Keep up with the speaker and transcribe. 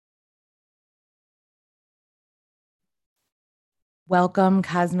Welcome,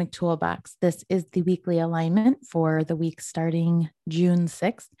 Cosmic Toolbox. This is the weekly alignment for the week starting June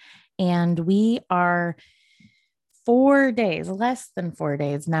 6th. And we are 4 days, less than 4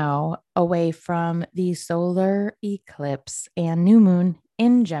 days now, away from the solar eclipse and new moon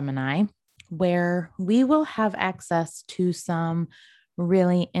in Gemini, where we will have access to some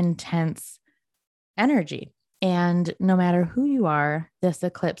really intense energy. And no matter who you are, this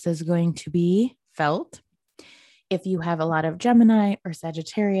eclipse is going to be felt. If you have a lot of Gemini or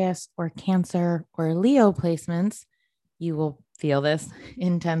Sagittarius or Cancer or Leo placements, you will feel this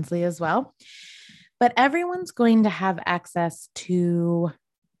intensely as well. But everyone's going to have access to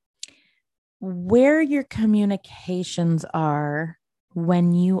where your communications are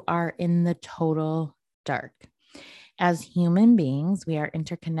when you are in the total dark. As human beings, we are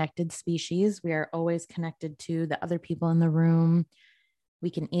interconnected species. We are always connected to the other people in the room. We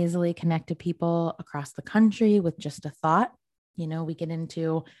can easily connect to people across the country with just a thought. We get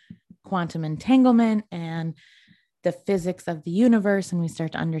into quantum entanglement and the physics of the universe, and we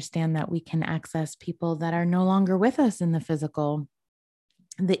start to understand that we can access people that are no longer with us in the physical.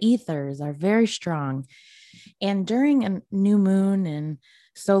 The ethers are very strong. And during a new moon and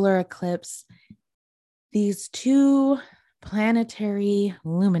solar eclipse, these two planetary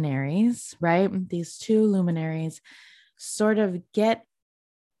luminaries, right? These two luminaries sort of get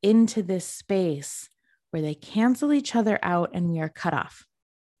into this space where they cancel each other out and we are cut off.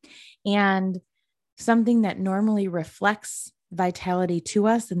 And something that normally reflects vitality to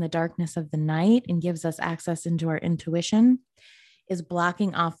us in the darkness of the night and gives us access into our intuition is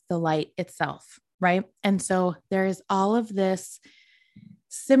blocking off the light itself, right? And so there is all of this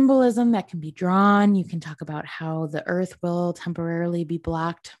symbolism that can be drawn. You can talk about how the earth will temporarily be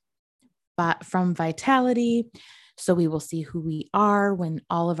blocked from vitality. So we will see who we are when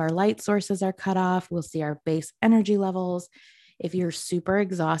all of our light sources are cut off. We'll see our base energy levels. If you're super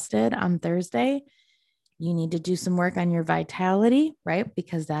exhausted on Thursday, you need to do some work on your vitality, right?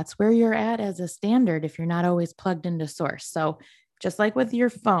 Because that's where you're at as a standard if you're not always plugged into source. So just like with your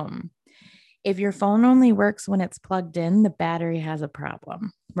phone, if your phone only works when it's plugged in, the battery has a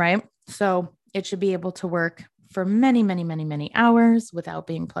problem, right? So it should be able to work for many, many, many, many hours without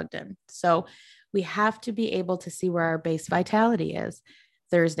being plugged in. So we have to be able to see where our base vitality is.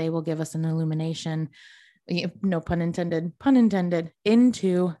 Thursday will give us an illumination, no pun intended,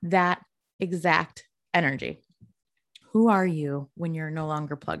 into that exact energy. Who are you when you're no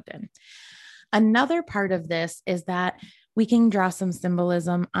longer plugged in? Another part of this is that we can draw some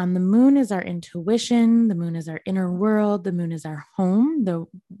symbolism on the moon is our intuition. The moon is our inner world. The moon is our home. The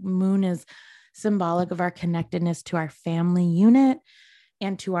moon is symbolic of our connectedness to our family unit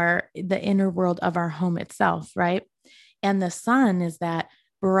and to the inner world of our home itself, right? And the sun is that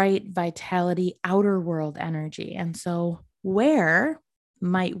bright vitality, outer world energy. And so where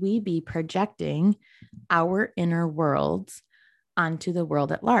might we be projecting our inner worlds onto the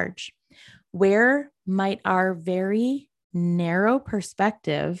world at large? Where might our very narrow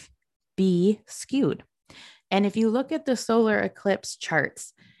perspective be skewed? And if you look at the solar eclipse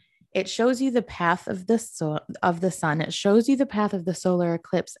charts, it shows you the path of the sun. It shows you the path of the solar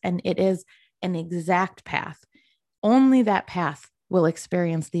eclipse, and it is an exact path. Only that path will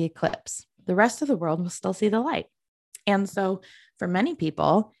experience the eclipse. The rest of the world will still see the light. And so for many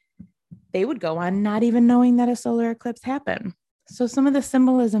people, they would go on not even knowing that a solar eclipse happened. So some of the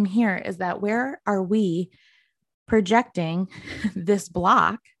symbolism here is that where are we projecting this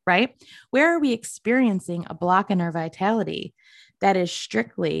block, right? Where are we experiencing a block in our vitality that is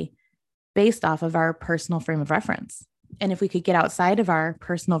strictly based off of our personal frame of reference? And if we could get outside of our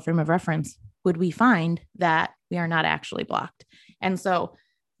personal frame of reference, would we find that we are not actually blocked? And so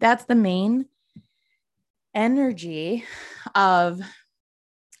that's the main energy of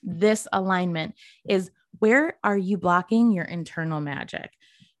this alignment is where are you blocking your internal magic?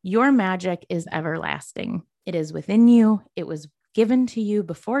 Your magic is everlasting. It is within you. It was given to you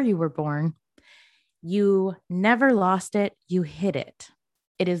before you were born. You never lost it. You hid it.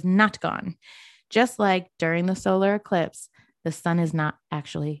 It is not gone. Just like during the solar eclipse, the sun is not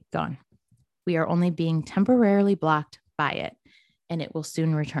actually gone. We are only being temporarily blocked by it, and it will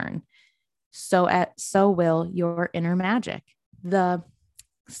soon return. So will your inner magic. The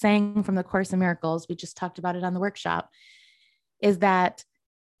saying from the Course in Miracles, we just talked about it on the workshop, is that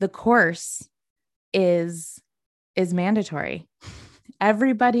the course is mandatory.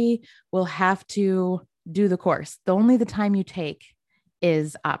 Everybody will have to do the course. The time you take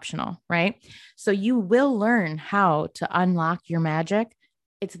is optional, right? So you will learn how to unlock your magic.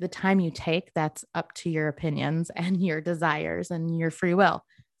 It's the time you take that's up to your opinions and your desires and your free will.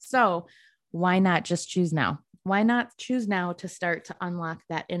 So why not just choose now? why not choose now to start to unlock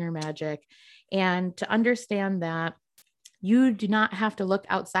that inner magic and to understand that you do not have to look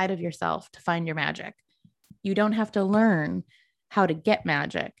outside of yourself to find your magic. You don't have to learn how to get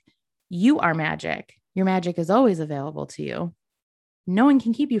magic. You are magic. Your magic is always available to you. No one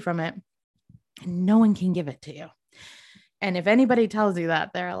can keep you from it, and no one can give it to you. And if anybody tells you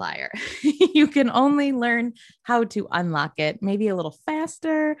that, they're a liar. You can only learn how to unlock it, maybe a little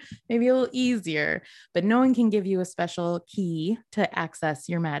faster, maybe a little easier, but no one can give you a special key to access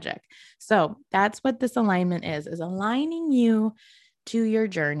your magic. So that's what this alignment is aligning you to your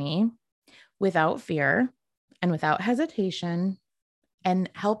journey without fear and without hesitation, and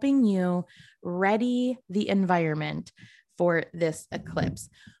helping you ready the environment for this eclipse.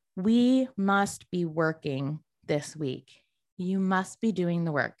 We must be working this week. You must be doing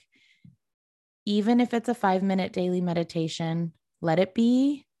the work. Even if it's a 5-minute daily meditation, let it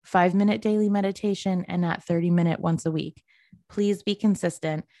be 5-minute daily meditation and not 30-minute once a week. Please be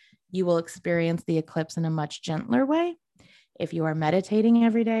consistent. You will experience the eclipse in a much gentler way. If you are meditating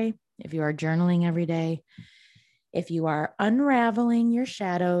every day, if you are journaling every day, if you are unraveling your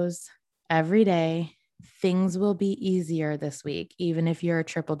shadows every day, things will be easier this week, even if you're a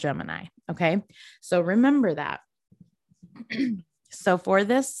triple Gemini. Okay. So remember that. So for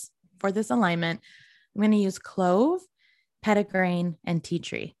this alignment, I'm going to use clove, petitgrain, and tea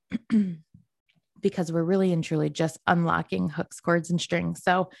tree because we're really and truly just unlocking hooks, cords, and strings.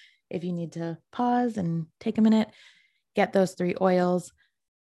 So if you need to pause and take a minute, get those 3 oils: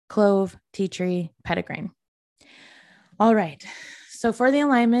 clove, tea tree, petitgrain. All right. So for the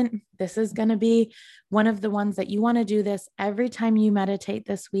alignment, this is going to be one of the ones that you want to do this every time you meditate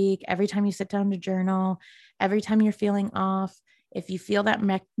this week, every time you sit down to journal, every time you're feeling off. If you feel that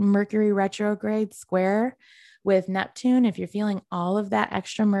Mercury retrograde square with Neptune, if you're feeling all of that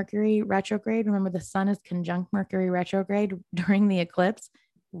extra Mercury retrograde, remember the sun is conjunct Mercury retrograde during the eclipse.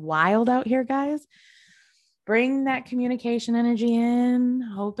 Wild out here, guys. Bring that communication energy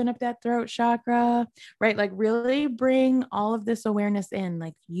in, open up that throat chakra, right? Like really bring all of this awareness in.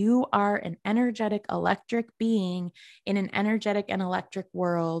 Like you are an energetic, electric being in an energetic and electric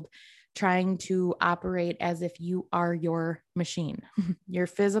world, trying to operate as if you are your machine. Your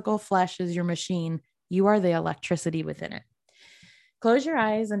physical flesh is your machine. You are the electricity within it. Close your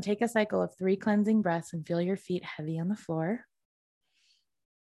eyes and take a cycle of 3 cleansing breaths and feel your feet heavy on the floor.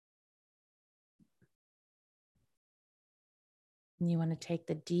 You want to take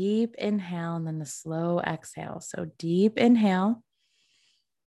the deep inhale and then the slow exhale. So deep inhale,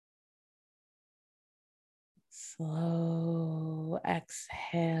 slow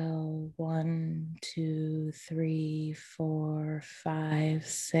exhale. 1, 2, 3, 4, 5,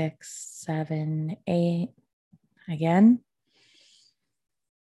 6, 7, 8. Again.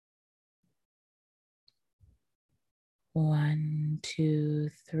 1, 2,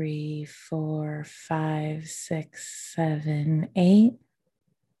 3, 4, 5, 6, 7, 8.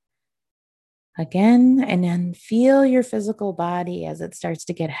 Again, and then feel your physical body as it starts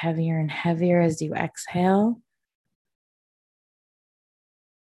to get heavier and heavier as you exhale.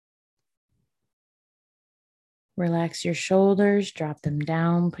 Relax your shoulders, drop them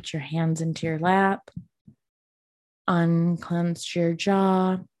down, put your hands into your lap. Unclench your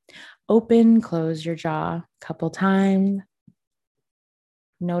jaw. Open, close your jaw a couple times.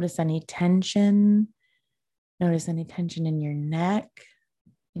 Notice any tension. Notice any tension in your neck,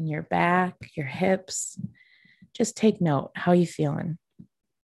 in your back, your hips. Just take note. How are you feeling?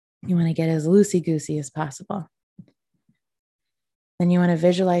 You want to get as loosey-goosey as possible. Then you want to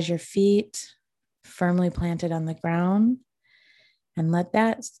visualize your feet firmly planted on the ground and let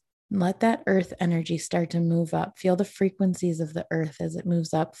that earth energy start to move up. Feel the frequencies of the earth as it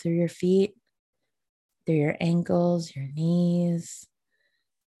moves up through your feet, through your ankles, your knees.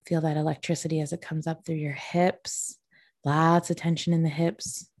 Feel that electricity as it comes up through your hips. Lots of tension in the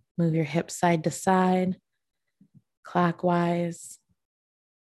hips. Move your hips side to side, clockwise,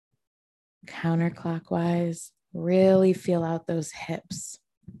 counterclockwise. Really feel out those hips.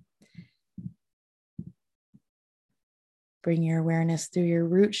 Bring your awareness through your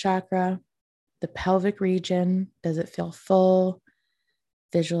root chakra, the pelvic region. Does it feel full?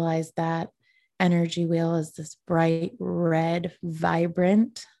 Visualize that energy wheel as this bright, red,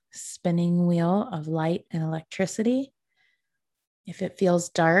 vibrant spinning wheel of light and electricity. If it feels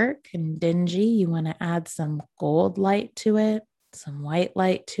dark and dingy, you want to add some gold light to it, some white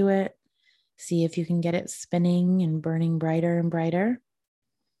light to it. See if you can get it spinning and burning brighter and brighter.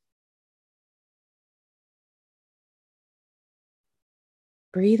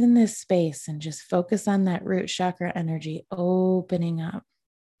 Breathe in this space and just focus on that root chakra energy opening up.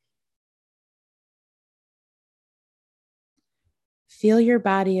 Feel your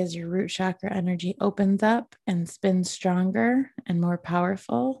body as your root chakra energy opens up and spins stronger and more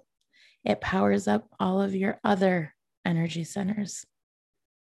powerful. It powers up all of your other energy centers.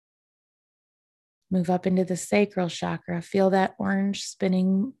 Move up into the sacral chakra. Feel that orange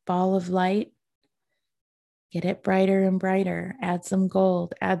spinning ball of light. Get it brighter and brighter. Add some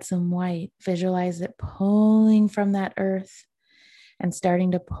gold, add some white. Visualize it pulling from that earth and starting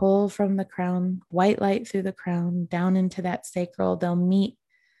to pull from the crown, white light through the crown, down into that sacral. They'll meet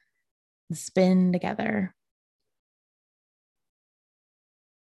and spin together.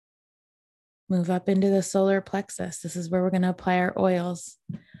 Move up into the solar plexus. This is where we're going to apply our oils.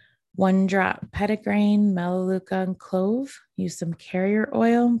 1 drop petitgrain, melaleuca, and clove. Use some carrier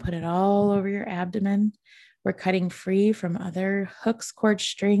oil and put it all over your abdomen. We're cutting free from other hooks, cord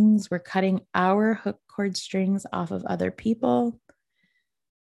strings. We're cutting our hook, cord strings off of other people.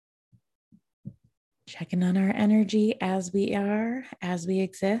 Checking on our energy as we are, as we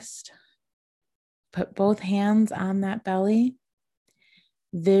exist. Put both hands on that belly.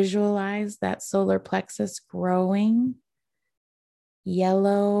 Visualize that solar plexus growing.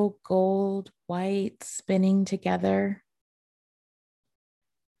 Yellow, gold, white, spinning together.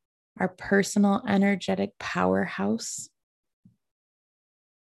 Our personal energetic powerhouse.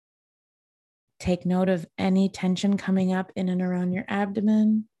 Take note of any tension coming up in and around your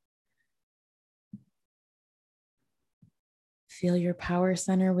abdomen. Feel your power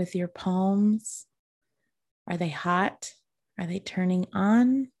center with your palms. Are they hot? Are they turning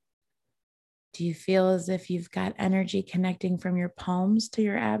on? Do you feel as if you've got energy connecting from your palms to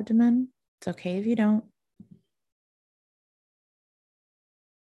your abdomen? It's okay if you don't.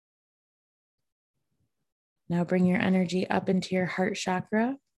 Now bring your energy up into your heart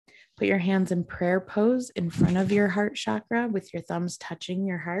chakra. Put your hands in prayer pose in front of your heart chakra with your thumbs touching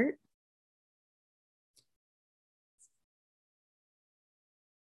your heart.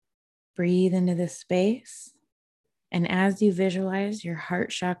 Breathe into this space. And as you visualize your heart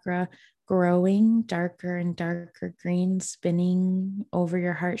chakra growing darker and darker green, spinning over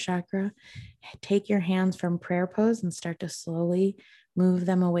your heart chakra, take your hands from prayer pose and start to slowly move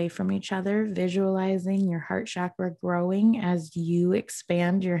them away from each other, visualizing your heart chakra growing as you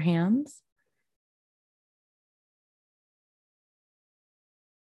expand your hands.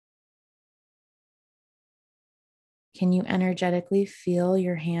 Can you energetically feel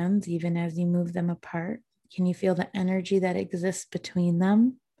your hands even as you move them apart? Can you feel the energy that exists between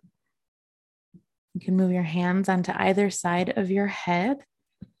them? You can move your hands onto either side of your head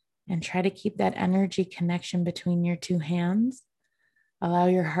and try to keep that energy connection between your two hands. Allow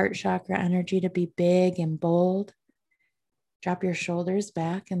your heart chakra energy to be big and bold. Drop your shoulders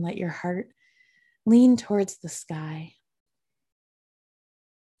back and let your heart lean towards the sky.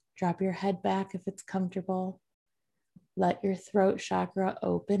 Drop your head back if it's comfortable. Let your throat chakra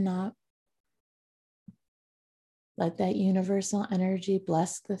open up. Let that universal energy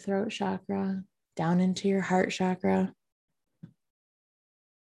bless the throat chakra down into your heart chakra.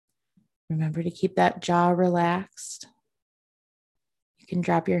 Remember to keep that jaw relaxed. You can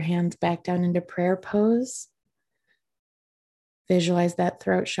drop your hands back down into prayer pose. Visualize that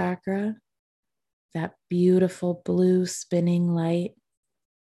throat chakra, that beautiful blue spinning light.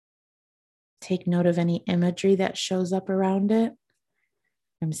 Take note of any imagery that shows up around it.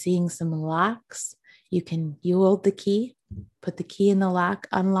 I'm seeing some locks. You hold the key, put the key in the lock,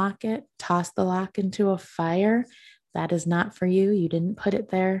 unlock it, toss the lock into a fire. That is not for you. You didn't put it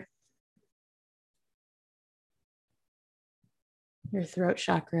there. Your throat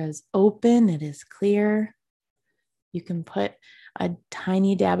chakra is open. It is clear. You can put a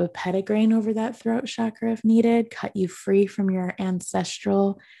tiny dab of petitgrain over that throat chakra if needed. Cut you free from your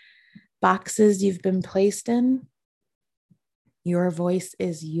ancestral boxes you've been placed in. Your voice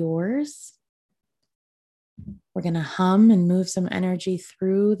is yours. We're going to hum and move some energy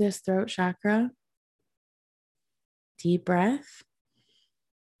through this throat chakra. Deep breath.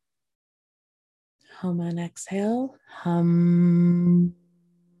 Hum and exhale. Hum.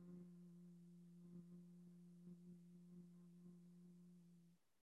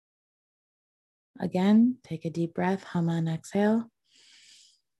 Again, take a deep breath. Hum and exhale.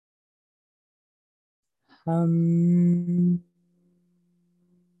 Hum.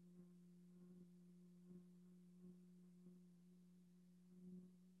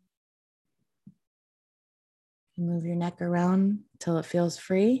 Move your neck around till it feels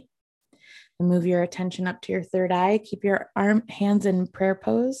free. And move your attention up to your third eye. Keep your hands in prayer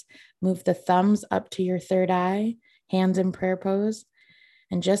pose. Move the thumbs up to your third eye, hands in prayer pose.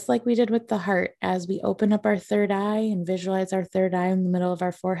 And just like we did with the heart, as we open up our third eye and visualize our third eye in the middle of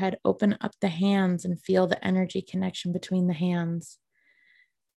our forehead, open up the hands and feel the energy connection between the hands.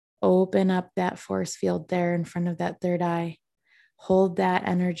 Open up that force field there in front of that third eye. Hold that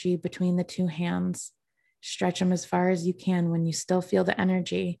energy between the two hands. Stretch them as far as you can. When you still feel the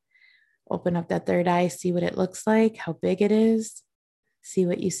energy, open up that third eye, see what it looks like, how big it is, see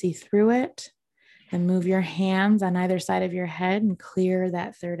what you see through it. Then move your hands on either side of your head and clear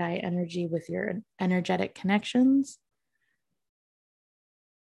that third eye energy with your energetic connections.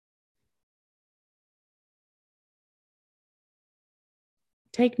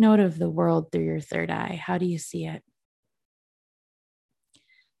 Take note of the world through your third eye. How do you see it?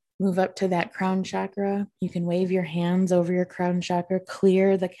 Move up to that crown chakra. You can wave your hands over your crown chakra,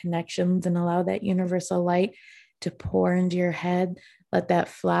 clear the connections, and allow that universal light to pour into your head. Let that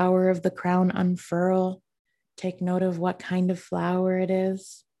flower of the crown unfurl. Take note of what kind of flower it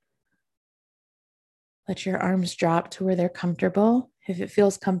is. Let your arms drop to where they're comfortable. If it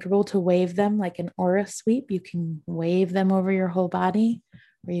feels comfortable to wave them like an aura sweep, you can wave them over your whole body,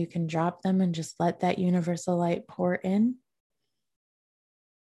 or you can drop them and just let that universal light pour in.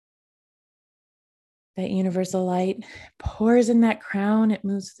 That universal light pours in that crown. It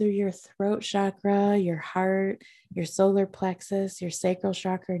moves through your throat chakra, your heart, your solar plexus, your sacral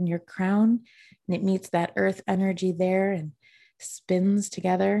chakra, and your crown. And it meets that earth energy there and spins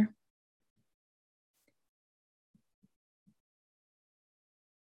together.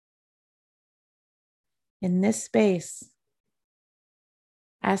 In this space,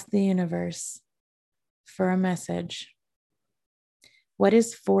 ask the universe for a message. What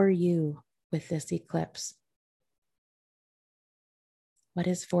is for you with this eclipse? What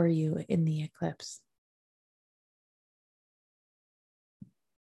is for you in the eclipse?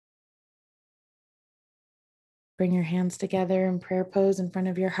 Bring your hands together in prayer pose in front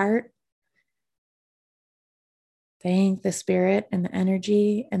of your heart. Thank the spirit and the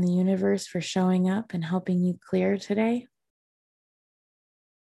energy and the universe for showing up and helping you clear today.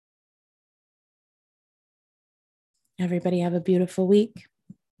 Everybody have a beautiful week.